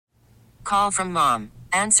Call from mom.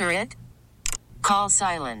 Answer it. Call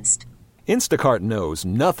silenced. Instacart knows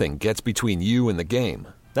nothing gets between you and the game.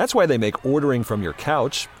 That's why they make ordering from your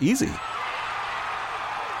couch easy.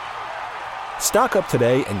 Stock up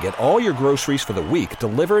today and get all your groceries for the week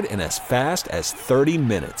delivered in as fast as 30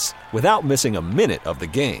 minutes without missing a minute of the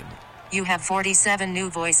game. You have 47 new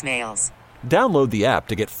voicemails. Download the app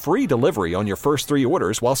to get free delivery on your first 3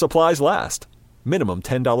 orders while supplies last. Minimum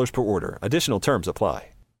 $10 per order. Additional terms apply.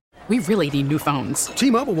 We really need new phones.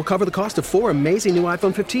 T-Mobile will cover the cost of 4 amazing new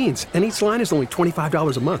iPhone 15s, and each line is only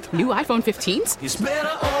 $25 a month. New iPhone 15s? It's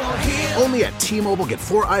better over here. Only at T-Mobile, get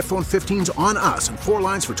 4 iPhone 15s on us and 4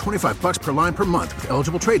 lines for $25 per line per month with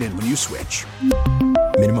eligible trade-in when you switch.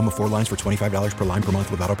 Minimum of 4 lines for $25 per line per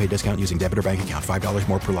month with autopay discount using debit or bank account. $5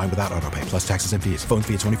 more per line without autopay, plus taxes and fees. Phone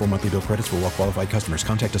fee at 24 monthly bill credits for well-qualified customers.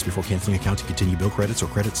 Contact us before canceling account to continue bill credits or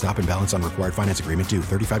credit stop and balance on required finance agreement due.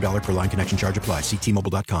 $35 per line connection charge applies. See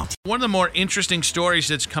T-Mobile.com. One of the more interesting stories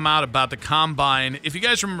that's come out about the Combine, if you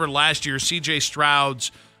guys remember last year, C.J.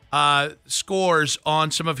 Stroud's scores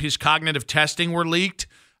on some of his cognitive testing were leaked,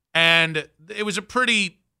 and it was a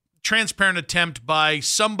pretty transparent attempt by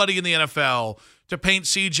somebody in the NFL to paint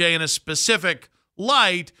CJ in a specific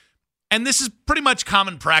light, and this is pretty much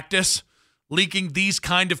common practice, leaking these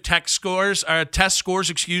kind of test scores,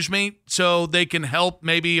 so they can help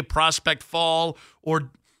maybe a prospect fall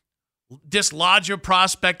or dislodge a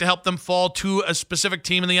prospect to help them fall to a specific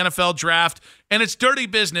team in the NFL draft. And it's dirty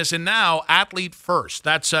business, and now Athlete First,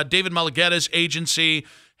 that's David Mulugeta's agency,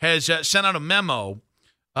 has sent out a memo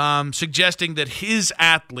suggesting that his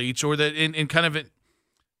athletes, or that in kind of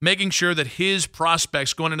making sure that his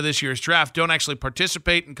prospects going into this year's draft don't actually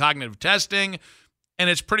participate in cognitive testing. And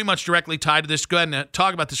it's pretty much directly tied to this. Go ahead and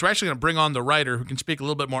talk about this. We're actually going to bring on the writer who can speak a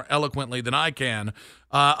little bit more eloquently than I can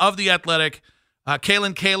of The Athletic,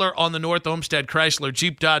 Kalyn Kahler on the North Olmsted Chrysler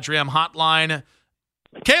Jeep Dodge Ram hotline.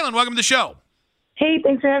 Kalyn, welcome to the show. Hey,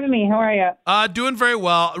 thanks for having me. How are you? Doing very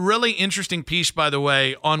well. A really interesting piece, by the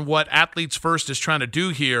way, on what Athletes First is trying to do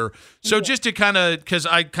here. So just to kind of, because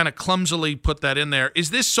I kind of clumsily put that in there,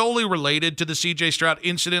 is this solely related to the C.J. Stroud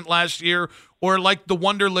incident last year? Or like the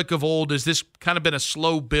Wonderlic of old, has this kind of been a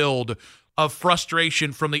slow build of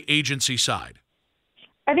frustration from the agency side?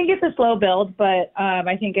 I think it's a slow build, but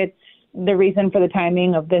I think it's the reason for the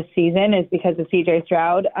timing of this season is because of C.J.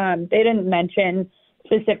 Stroud. They didn't mention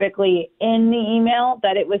specifically in the email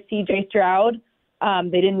that it was C.J. Stroud.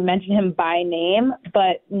 They didn't mention him by name,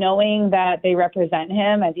 but knowing that they represent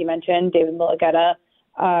him, as you mentioned, David Mulugeta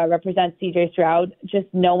represents C.J. Stroud, just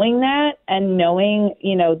knowing that and knowing,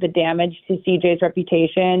 the damage to C.J.'s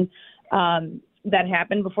reputation that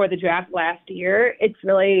happened before the draft last year, it's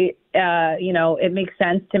really, it makes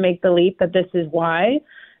sense to make the leap that this is why.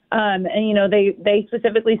 They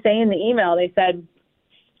specifically say in the email, they said,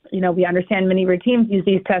 we understand many of your teams use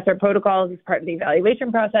these tests or protocols as part of the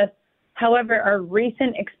evaluation process. However, our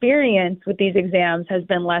recent experience with these exams has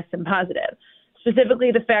been less than positive.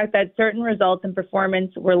 Specifically, the fact that certain results and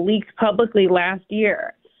performance were leaked publicly last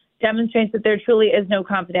year demonstrates that there truly is no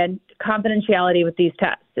confidentiality with these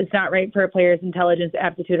tests. It's not right for a player's intelligence,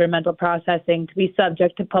 aptitude, or mental processing to be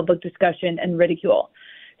subject to public discussion and ridicule.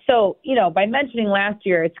 So, by mentioning last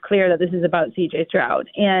year, it's clear that this is about C.J. Stroud.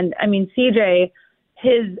 And, CJ,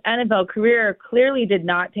 his NFL career clearly did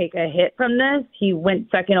not take a hit from this. He went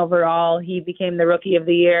second overall. He became the Rookie of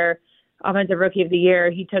the Year, Offensive Rookie of the Year.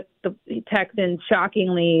 He took the Texans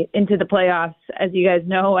shockingly into the playoffs, as you guys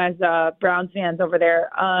know, as Browns fans over there.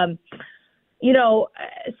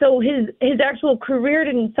 So his actual career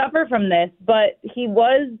didn't suffer from this, but he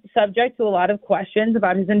was subject to a lot of questions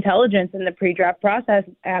about his intelligence in the pre-draft process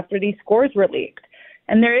after these scores were leaked.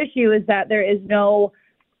 And their issue is that there's no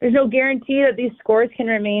guarantee that these scores can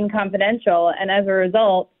remain confidential. And as a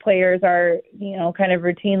result, players are, kind of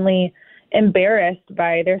routinely embarrassed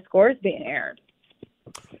by their scores being aired.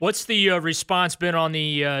 What's the response been on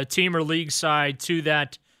the team or league side to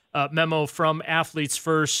that memo from Athletes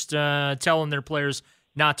First telling their players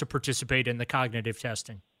not to participate in the cognitive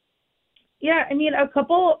testing? Yeah, a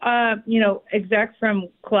couple, execs from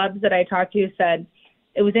clubs that I talked to said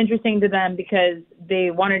it was interesting to them because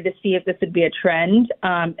they wanted to see if this would be a trend,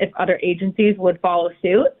 if other agencies would follow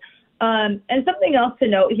suit. And something else to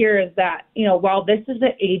note here is that, while this is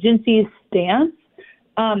the agency's stance,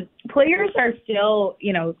 players are still,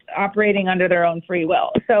 operating under their own free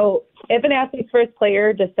will. So if an Athletes First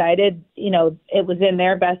player decided, it was in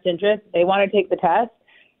their best interest, they want to take the test,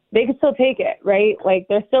 they can still take it, right? Like,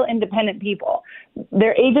 they're still independent people.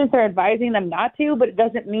 Their agents are advising them not to, but it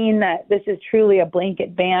doesn't mean that this is truly a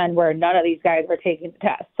blanket ban where none of these guys are taking the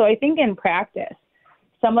test. So I think in practice,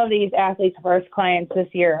 some of these Athletes First clients this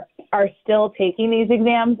year are still taking these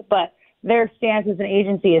exams, but their stance as an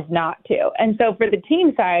agency is not to. And so for the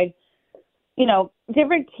team side,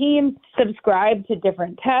 different teams subscribe to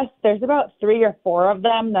different tests. There's about 3 or 4 of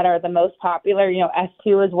them that are the most popular.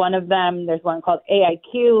 S2 is one of them. There's one called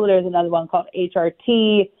AIQ. There's another one called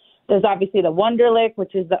HRT. There's obviously the Wonderlic,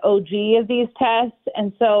 which is the OG of these tests.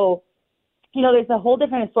 And so, there's a whole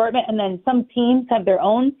different assortment. And then some teams have their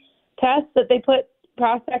own tests that they put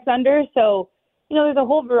prospects under. So, there's a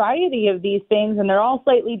whole variety of these things, and they're all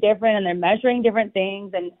slightly different, and they're measuring different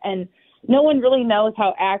things. And no one really knows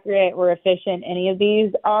how accurate or efficient any of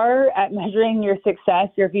these are at measuring your success,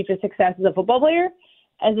 your future success as a football player,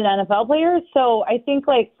 as an NFL player. So I think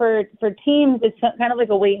for teams, it's kind of like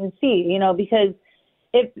a wait and see, because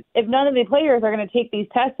if none of the players are going to take these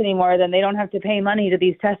tests anymore, then they don't have to pay money to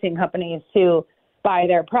these testing companies to buy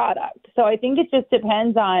their product. So I think it just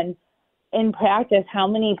depends on, in practice, how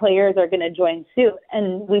many players are going to join suit.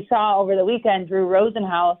 And we saw over the weekend, Drew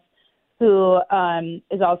Rosenhaus, who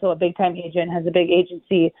is also a big-time agent, has a big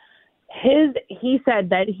agency, he said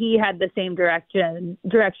that he had the same direction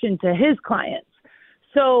to his clients.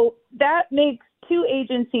 So that makes 2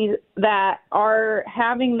 agencies that are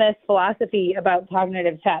having this philosophy about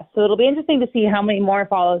cognitive tests. So it'll be interesting to see how many more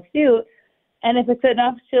follow suit and if it's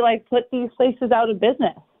enough to put these places out of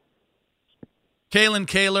business. Kalyn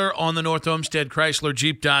Kahler on the North Olmsted Chrysler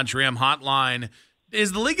Jeep Dodge Ram hotline.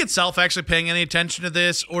 Is the league itself actually paying any attention to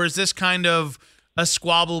this, or is this kind of a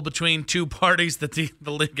squabble between 2 parties that the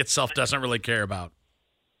league itself doesn't really care about?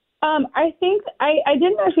 I think I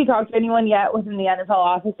didn't actually talk to anyone yet within the NFL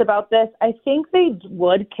office about this. I think they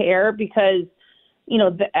would care because,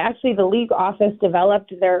 the league office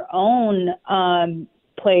developed their own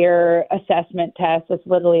player assessment test. That's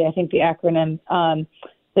literally, I think, the acronym.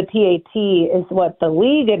 The PAT is what the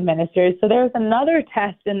league administers. So there's another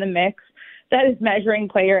test in the mix that is measuring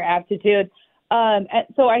player aptitude. And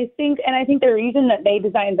so I think the reason that they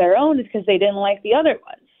designed their own is because they didn't like the other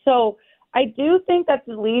ones. So I do think that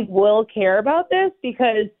the league will care about this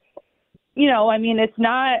because,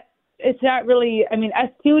 it's not really,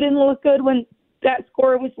 S2 didn't look good when that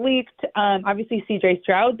score was leaked. Obviously CJ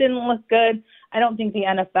Stroud didn't look good. I don't think the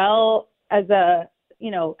NFL as a,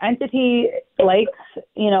 entity likes,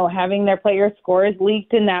 having their player scores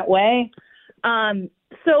leaked in that way.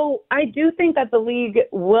 So I do think that the league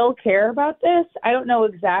will care about this. I don't know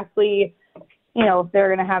exactly, if they're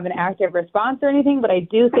going to have an active response or anything, but I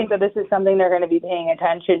do think that this is something they're going to be paying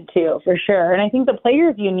attention to for sure. And I think the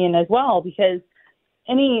players union as well, because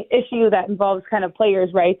any issue that involves kind of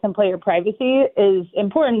players' rights and player privacy is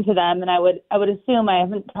important to them. And I would assume, I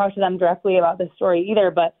haven't talked to them directly about this story either,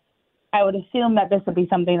 but I would assume that this would be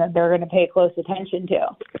something that they're going to pay close attention to.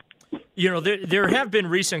 There have been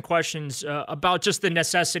recent questions about just the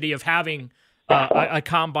necessity of having a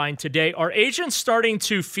combine today. Are agents starting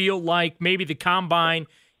to feel like maybe the combine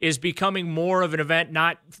is becoming more of an event,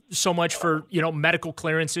 not so much for, medical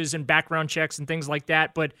clearances and background checks and things like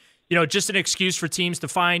that, but, just an excuse for teams to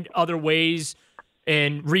find other ways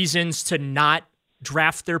and reasons to not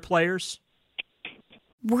draft their players?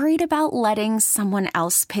 Worried about letting someone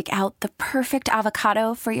else pick out the perfect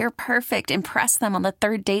avocado for your perfect impress them on the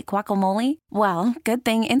 3rd date guacamole? Well, good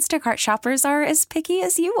thing Instacart shoppers are as picky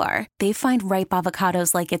as you are. They find ripe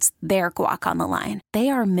avocados like it's their guac on the line.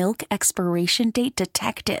 They are milk expiration date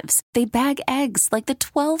detectives. They bag eggs like the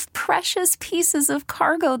 12 precious pieces of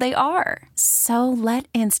cargo they are. So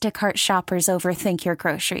let Instacart shoppers overthink your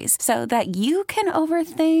groceries so that you can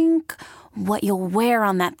overthink what you'll wear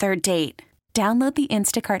on that 3rd date. Download the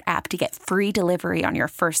Instacart app to get free delivery on your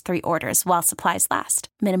first 3 orders while supplies last.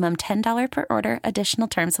 Minimum $10 per order. Additional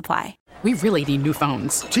terms apply. We really need new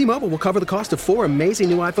phones. T-Mobile will cover the cost of 4 amazing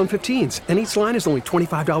new iPhone 15s, and each line is only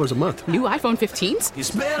 $25 a month. New iPhone 15s?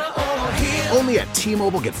 It's better over here. Only at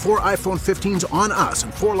T-Mobile, get 4 iPhone 15s on us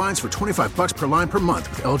and 4 lines for $25 per line per month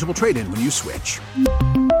with eligible trade-in when you switch.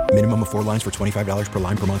 Minimum of 4 lines for $25 per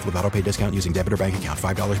line per month with autopay discount using debit or bank account.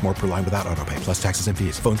 $5 more per line without autopay, plus taxes and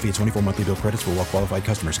fees. Phone fee at 24 monthly bill credits for well-qualified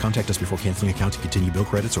customers. Contact us before canceling account to continue bill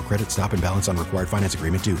credits or credit stop and balance on required finance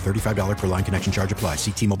agreement due. $35 per line connection charge applies.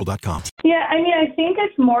 See T-Mobile.com. Yeah, I think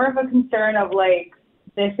it's more of a concern of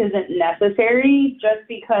this isn't necessary just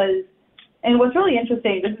because, and what's really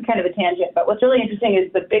interesting, this is kind of a tangent, but what's really interesting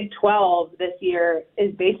is the Big 12 this year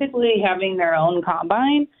is basically having their own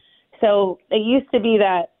combine. So it used to be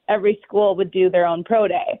that every school would do their own pro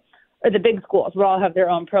day, or the big schools would all have their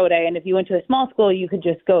own pro day. And if you went to a small school, you could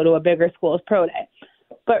just go to a bigger school's pro day.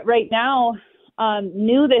 But right now,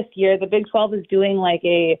 new this year, the Big 12 is doing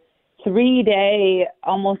a 3-day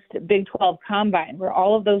almost Big 12 combine where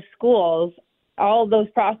all of those schools, all of those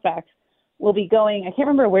prospects will be going, I can't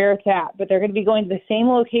remember where it's at, but they're going to be going to the same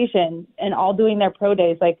location and all doing their pro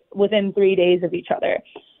days like within 3 days of each other.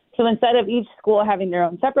 So instead of each school having their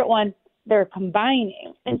own separate one, they're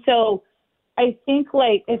combining. And so I think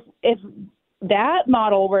like if that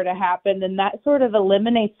model were to happen, then that sort of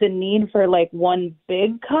eliminates the need for like one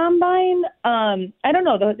big combine. I don't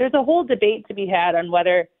know. There's a whole debate to be had on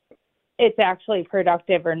whether it's actually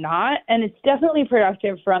productive or not. And it's definitely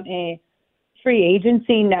productive from a free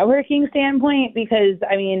agency networking standpoint, because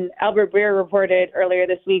I mean, Albert Breer reported earlier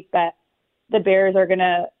this week that the Bears are going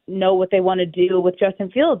to know what they want to do with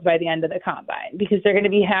Justin Fields by the end of the combine, because they're going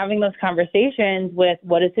to be having those conversations with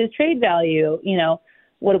what is his trade value? You know,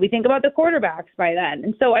 what do we think about the quarterbacks by then?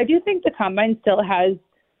 And so I do think the combine still has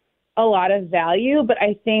a lot of value, but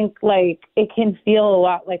I think like it can feel a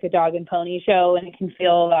lot like a dog and pony show, and it can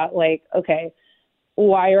feel a lot like, okay,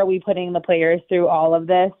 why are we putting the players through all of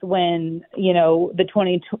this when, you know, the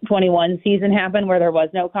 2021 season happened where there was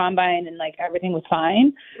no combine and like everything was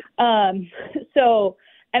fine. So,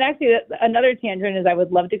 and actually another tangent is I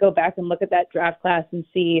would love to go back and look at that draft class and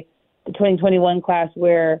see the 2021 class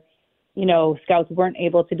where, you know, scouts weren't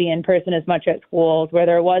able to be in person as much at schools, where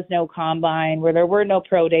there was no combine, where there were no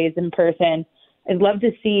pro days in person. I'd love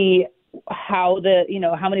to see how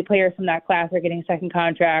how many players from that class are getting second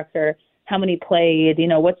contracts, or how many played, you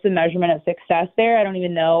know, what's the measurement of success there? I don't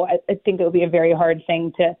even know. I think it would be a very hard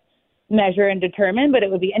thing to measure and determine, but it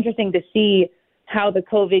would be interesting to see how the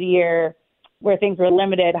COVID year where things were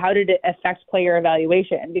limited, how did it affect player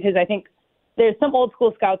evaluation? Because I think there's some old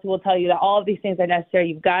school scouts who will tell you that all of these things are necessary.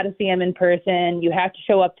 You've got to see them in person. You have to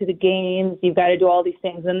show up to the games. You've got to do all these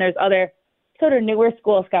things. And there's other sort of newer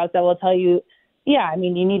school scouts that will tell you, yeah, I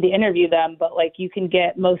mean, you need to interview them, but like you can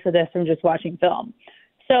get most of this from just watching film.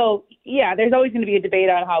 So, yeah, there's always going to be a debate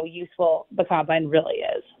on how useful the combine really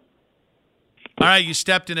is. All right, you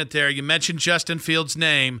stepped in it there. You mentioned Justin Fields'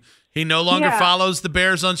 name. He no longer follows the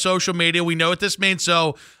Bears on social media. We know what this means.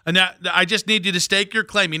 So I just need you to stake your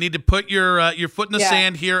claim. You need to put your foot in the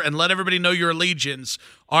sand here and let everybody know your allegiance.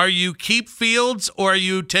 Are you keep Fields, or are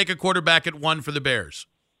you take a quarterback at one for the Bears?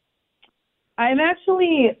 I'm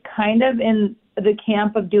actually kind of in the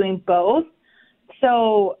camp of doing both.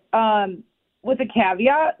 So with a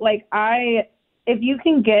caveat, like if you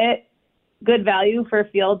can get good value for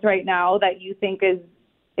Fields right now that you think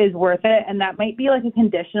is worth it, and that might be like a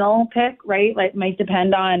conditional pick, right? Like it might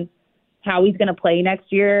depend on how he's going to play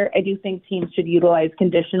next year. I do think teams should utilize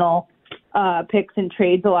conditional picks and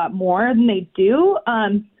trades a lot more than they do.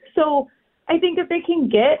 So I think if they can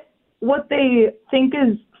get what they think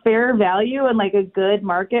is fair value and like a good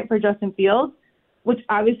market for Justin Fields, which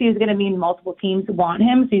obviously is going to mean multiple teams want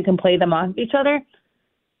him so you can play them off each other,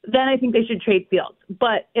 then I think they should trade Fields.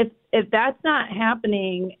 But if that's not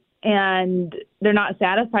happening and they're not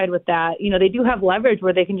satisfied with that, you know, they do have leverage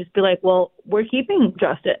where they can just be like, well, we're keeping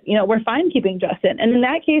Justin. You know, we're fine keeping Justin. And in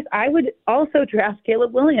that case, I would also draft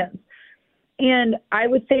Caleb Williams. And I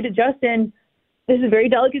would say to Justin, this is a very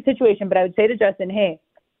delicate situation, but I would say to Justin, hey,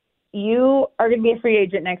 you are going to be a free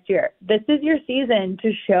agent next year. This is your season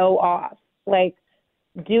to show off. Like,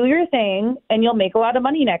 do your thing, and you'll make a lot of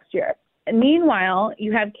money next year. And meanwhile,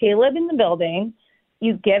 you have Caleb in the building.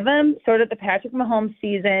 You give him sort of the Patrick Mahomes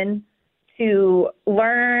season to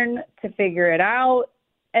learn, to figure it out.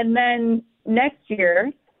 And then next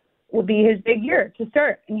year will be his big year to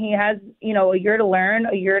start. And he has, you know, a year to learn,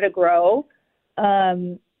 a year to grow,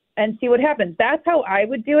 and see what happens. That's how I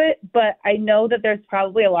would do it. But I know that there's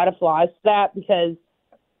probably a lot of flaws to that because,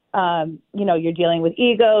 you know, you're dealing with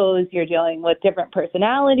egos, you're dealing with different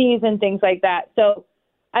personalities and things like that. So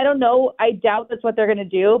I don't know. I doubt that's what they're going to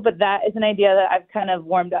do, but that is an idea that I've kind of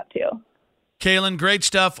warmed up to. Kalyn, great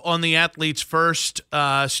stuff on the Athletes First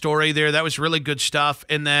story there. That was really good stuff.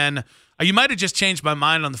 And then you might have just changed my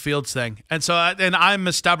mind on the Fields thing. And so, and I'm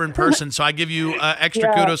a stubborn person, so I give you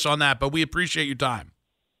extra kudos on that, but we appreciate your time.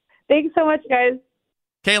 Thanks so much, guys.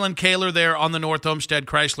 Kalyn Kahler there on the North Homestead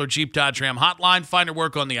Chrysler Jeep Dodge Ram hotline. Find her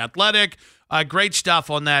work on The Athletic. Great stuff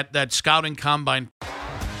on that scouting combine.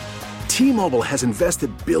 T-Mobile has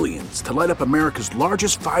invested billions to light up America's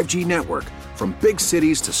largest 5G network, from big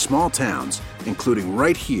cities to small towns, including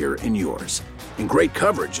right here in yours. And great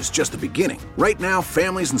coverage is just the beginning. Right now,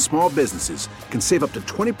 families and small businesses can save up to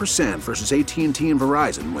 20% versus AT&T and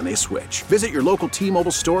Verizon when they switch. Visit your local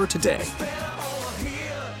T-Mobile store today.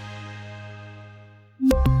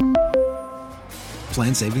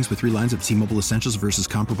 Plan savings with 3 lines of T-Mobile Essentials versus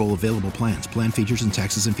comparable available plans. Plan features and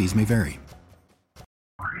taxes and fees may vary.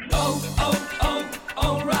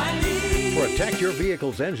 O'Reilly. For a Protect your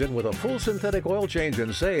vehicle's engine with a full synthetic oil change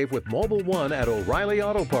and save with Mobile One at O'Reilly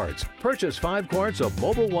Auto Parts. Purchase 5 quarts of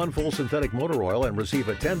Mobile One full synthetic motor oil and receive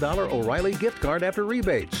a $10 O'Reilly gift card after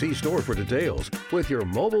rebate. See store for details. With your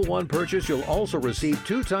Mobile One purchase, you'll also receive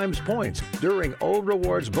 2 times points during O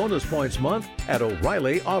Rewards Bonus Points Month at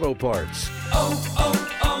O'Reilly Auto Parts.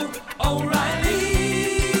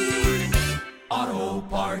 O'Reilly Auto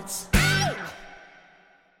Parts.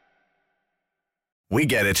 We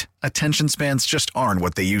get it. Attention spans just aren't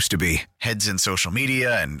what they used to be. Heads in social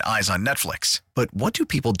media and eyes on Netflix. But what do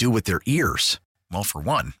people do with their ears? Well, for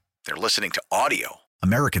one, they're listening to audio.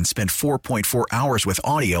 Americans spend 4.4 hours with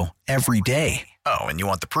audio every day. Oh, and you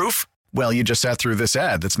want the proof? Well, you just sat through this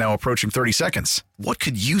ad that's now approaching 30 seconds. What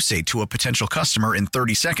could you say to a potential customer in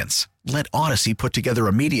 30 seconds? Let Odyssey put together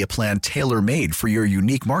a media plan tailor-made for your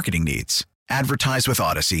unique marketing needs. Advertise with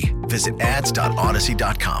Odyssey. Visit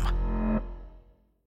ads.odyssey.com.